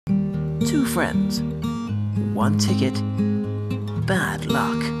Two friends. One ticket. Bad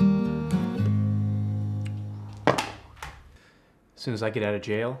luck. As soon as I get out of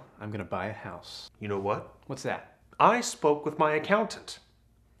jail, I'm gonna buy a house. You know what? What's that? I spoke with my accountant.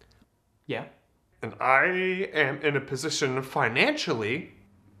 Yeah? And I am in a position financially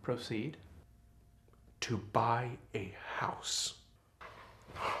Proceed. to buy a house.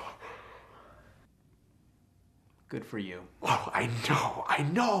 Good for you. Oh, I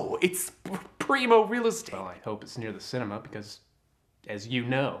know. It's primo real estate. Well, I hope it's near the cinema because, as you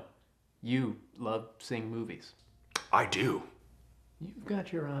know, you love seeing movies. I do. You've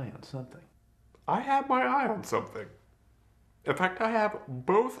got your eye on something. I have my eye on something. In fact, I have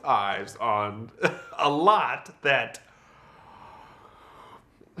both eyes on a lot that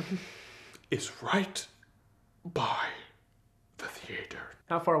is right by the theater.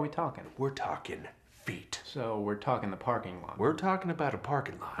 How far are we talking? We're talking feet. So we're talking the parking lot. We're talking about a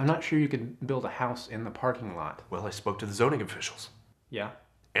parking lot. I'm not sure you could build a house in the parking lot. Well, I spoke to the zoning officials, Yeah?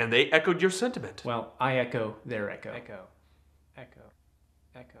 and they echoed your sentiment. Well, I echo their echo. Echo. Echo.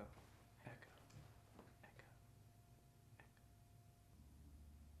 Echo.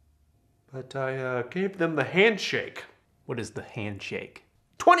 But I gave them the handshake. What is the handshake?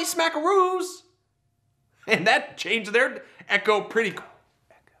 20 smackaroos! And that changed their echo pretty quick.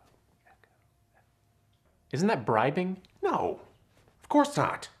 Isn't that bribing? No, of course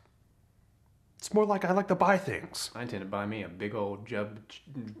not. It's more like I like to buy things. I intend to buy me a big old jumbo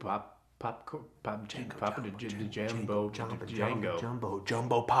Popcorn.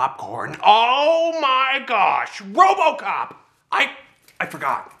 Oh my gosh! Robocop! I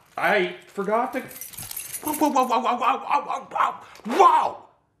forgot. I forgot to... Whoa!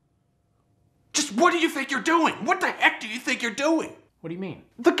 Just what do you think you're doing? What the heck do you think you're doing? What do you mean?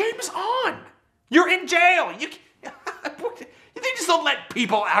 The game is on! You're in jail! They just don't let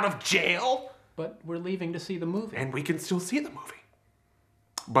people out of jail! But we're leaving to see the movie. And we can still see the movie.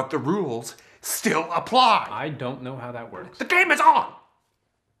 But the rules still apply. I don't know how that works. The game is on!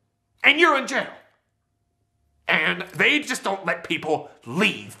 And you're in jail. And they just don't let people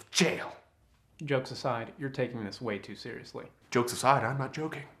leave jail. Jokes aside, you're taking this way too seriously. Jokes aside, I'm not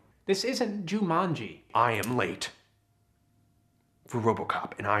joking. This isn't Jumanji. I am late for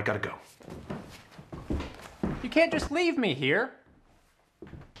Robocop, and I gotta go. You can't just leave me here.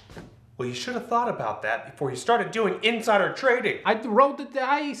 Well, you should have thought about that before you started doing insider trading. I rolled the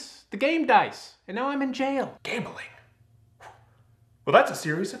dice, the game dice, and now I'm in jail. Gambling. Well, that's a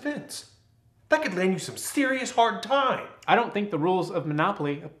serious offense. That could land you some serious hard time. I don't think the rules of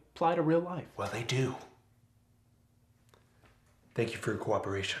Monopoly apply to real life. Well, they do. Thank you for your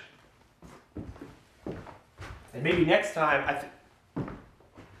cooperation. And maybe next time,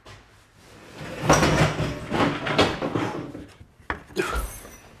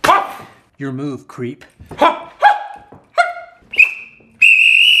 Your move, creep. Escape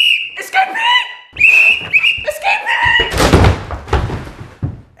me! Escape me!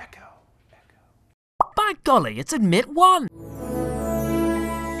 By golly, it's admit one.